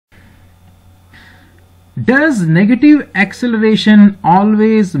Does negative acceleration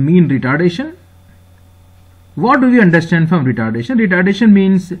always mean retardation? What do we understand from retardation? Retardation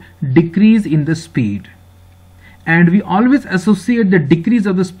means decrease in the speed, and we always associate the decrease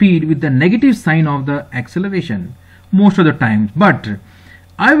of the speed with the negative sign of the acceleration most of the times. But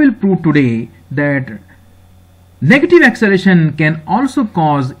I will prove today that negative acceleration can also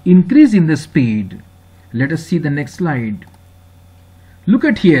cause increase in the speed. Let us see the next slide. Look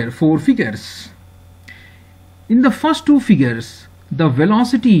at here, 4 figures. In the first 2 figures, the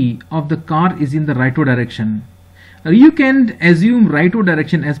velocity of the car is in the rightward direction. You can assume rightward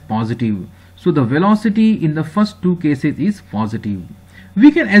direction as positive. So the velocity in the first 2 cases is positive. We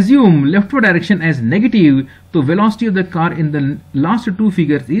can assume leftward direction as negative. So velocity of the car in the last 2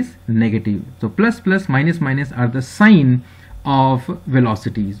 figures is negative. So plus plus minus minus are the sign of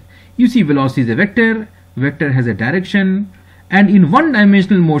velocities. You see velocity is a vector. Vector has a direction. And in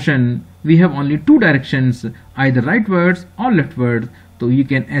one-dimensional motion, we have only 2 directions, either rightwards or leftwards. So you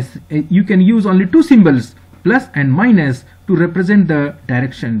can use only 2 symbols, plus and minus, to represent the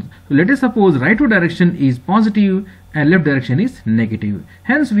directions. So let us suppose rightward direction is positive and left direction is negative.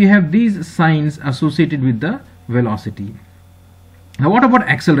 Hence we have these signs associated with the velocity. Now what about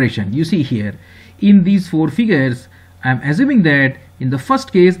acceleration? You see here in these 4 figures, I am assuming that in the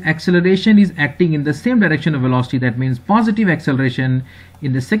first case acceleration is acting in the same direction of velocity, that means positive acceleration.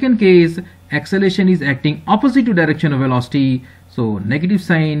 In the second case acceleration is acting opposite to direction of velocity, so negative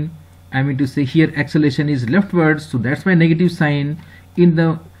sign. I mean to say here acceleration is leftwards, so that's my negative sign. In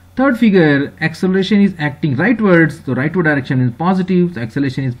the third figure acceleration is acting rightwards, so rightward direction is positive, so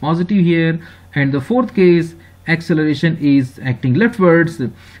acceleration is positive here. And the fourth case acceleration is acting leftwards,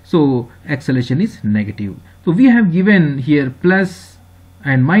 so acceleration is negative. So we have given here plus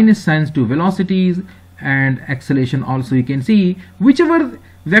and minus signs to velocities and acceleration. Also you can see whichever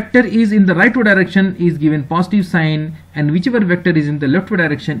vector is in the rightward direction is given positive sign, and whichever vector is in the leftward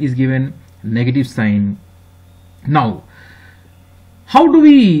direction is given negative sign. Now how do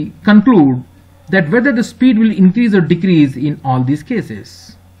we conclude that whether the speed will increase or decrease in all these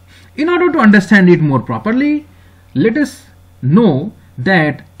cases? In order to understand it more properly, let us know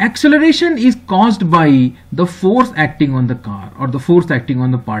that acceleration is caused by the force acting on the car or the force acting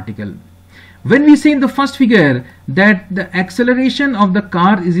on the particle. When we say in the first figure that the acceleration of the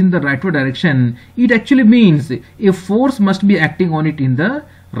car is in the rightward direction, it actually means a force must be acting on it in the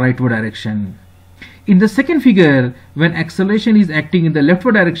rightward direction. In the second figure, when acceleration is acting in the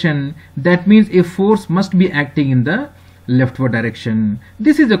leftward direction, that means a force must be acting in the leftward direction.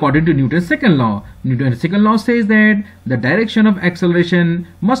 This is according to Newton's second law. Newton's second law says that the direction of acceleration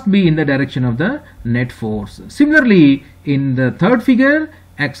must be in the direction of the net force. Similarly, in the third figure,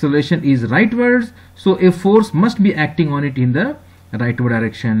 acceleration is rightwards, so a force must be acting on it in the rightward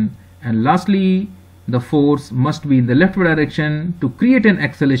direction. And lastly, the force must be in the leftward direction to create an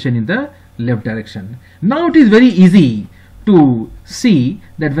acceleration in the left direction. Now it is very easy to see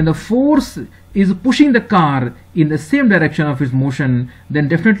that when the force is pushing the car in the same direction of its motion, then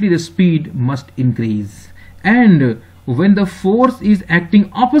definitely the speed must increase. And when the force is acting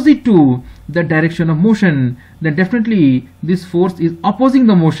opposite to the direction of motion, then definitely this force is opposing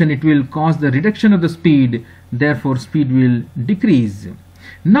the motion. It will cause the reduction of the speed, therefore speed will decrease.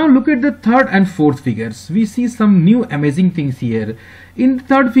 Now look at the third and fourth figures. We see some new amazing things here. In the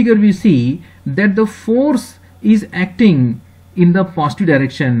third figure we see that the force is acting in the positive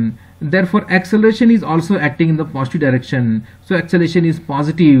direction, therefore acceleration is also acting in the positive direction, so acceleration is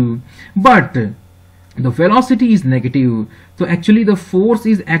positive, but the velocity is negative. So actually the force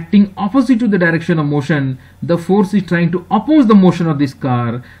is acting opposite to the direction of motion. The force is trying to oppose the motion of this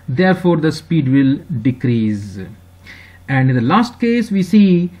car, therefore the speed will decrease. And in the last case we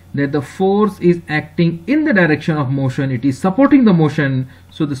see that the force is acting in the direction of motion, it is supporting the motion,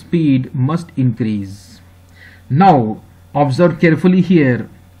 so the speed must increase. Now observe carefully here.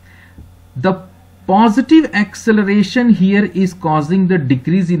 The positive acceleration here is causing the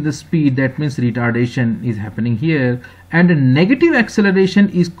decrease in the speed, that means retardation is happening here, and the negative acceleration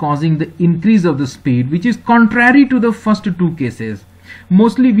is causing the increase of the speed, which is contrary to the first 2 cases.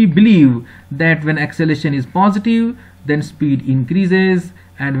 Mostly we believe that when acceleration is positive, then speed increases,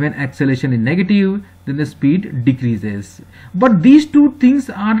 and when acceleration is negative, then the speed decreases. But these 2 things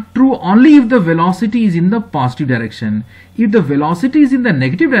are true only if the velocity is in the positive direction. If the velocity is in the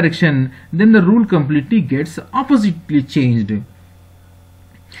negative direction, then the rule completely gets oppositely changed.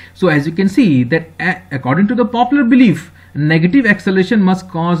 So as you can see that according to the popular belief, negative acceleration must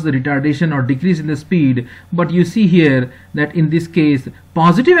cause the retardation or decrease in the speed, but you see here that in this case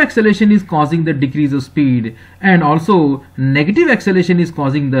positive acceleration is causing the decrease of speed, and also negative acceleration is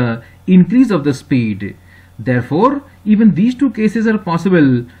causing the increase of the speed. Therefore, even these two cases are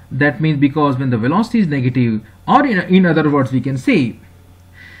possible. That means because when the velocity is negative, or in other words, we can say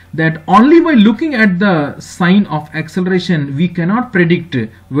that only by looking at the sign of acceleration, we cannot predict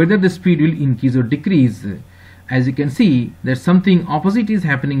whether the speed will increase or decrease. As you can see that something opposite is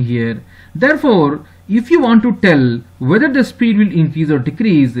happening here. Therefore, if you want to tell whether the speed will increase or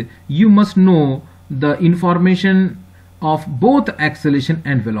decrease, you must know the information of both acceleration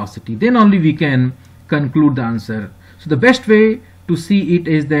and velocity. Then only we can conclude the answer. So the best way to see it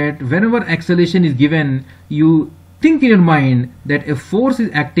is that whenever acceleration is given, you think in your mind that a force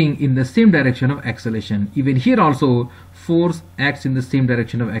is acting in the same direction of acceleration. Even here also, force acts in the same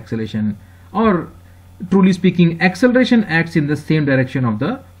direction of acceleration, or truly speaking, acceleration acts in the same direction of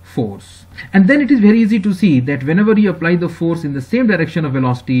the force. And then it is very easy to see that whenever you apply the force in the same direction of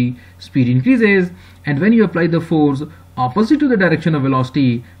velocity, speed increases, and when you apply the force opposite to the direction of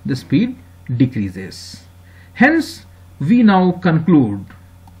velocity, the speed decreases. Hence, we now conclude,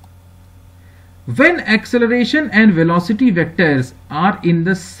 when acceleration and velocity vectors are in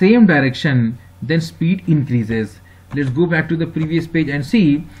the same direction, then speed increases. Let's go back to the previous page and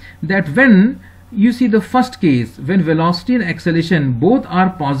see that when you see the first case, when velocity and acceleration both are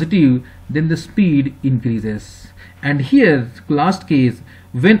positive, then the speed increases. And here, last case,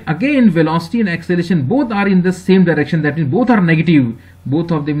 when again velocity and acceleration both are in the same direction, that means both are negative,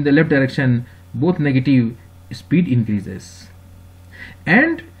 both of them in the left direction, both negative, speed increases.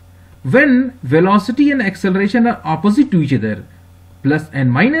 And when velocity and acceleration are opposite to each other, plus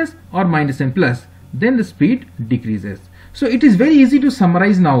and minus or minus and plus, then the speed decreases. So it is very easy to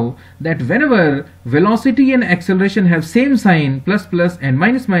summarize now that whenever velocity and acceleration have same sign, plus plus and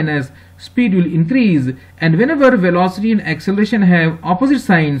minus minus, speed will increase, and whenever velocity and acceleration have opposite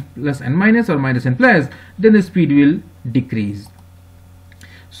signs, plus and minus or minus and plus, then the speed will decrease.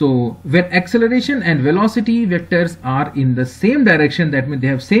 So when acceleration and velocity vectors are in the same direction, that means they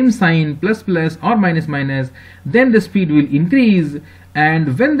have same sign, plus plus or minus minus, then the speed will increase.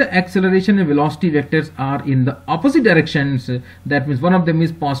 And when the acceleration and velocity vectors are in the opposite directions, that means one of them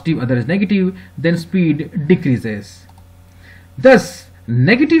is positive, other is negative, then speed decreases. Thus,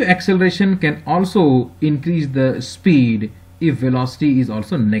 negative acceleration can also increase the speed if velocity is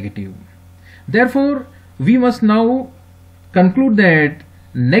also negative. Therefore, we must now conclude that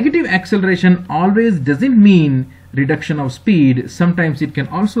negative acceleration always doesn't mean reduction of speed. Sometimes it can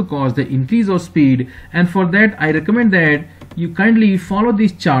also cause the increase of speed, and for that I recommend that you kindly follow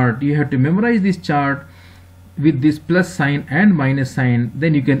this chart. You have to memorize this chart with this plus sign and minus sign,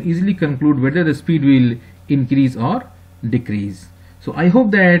 then you can easily conclude whether the speed will increase or decrease. So I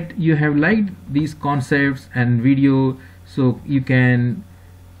hope that you have liked these concepts and video, so you can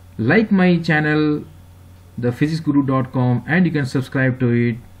like my channel thephysicsguru.com and you can subscribe to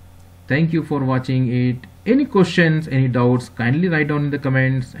it. Thank you for watching it. Any questions, any doubts, kindly write down in the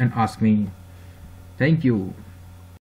comments and ask me. Thank you.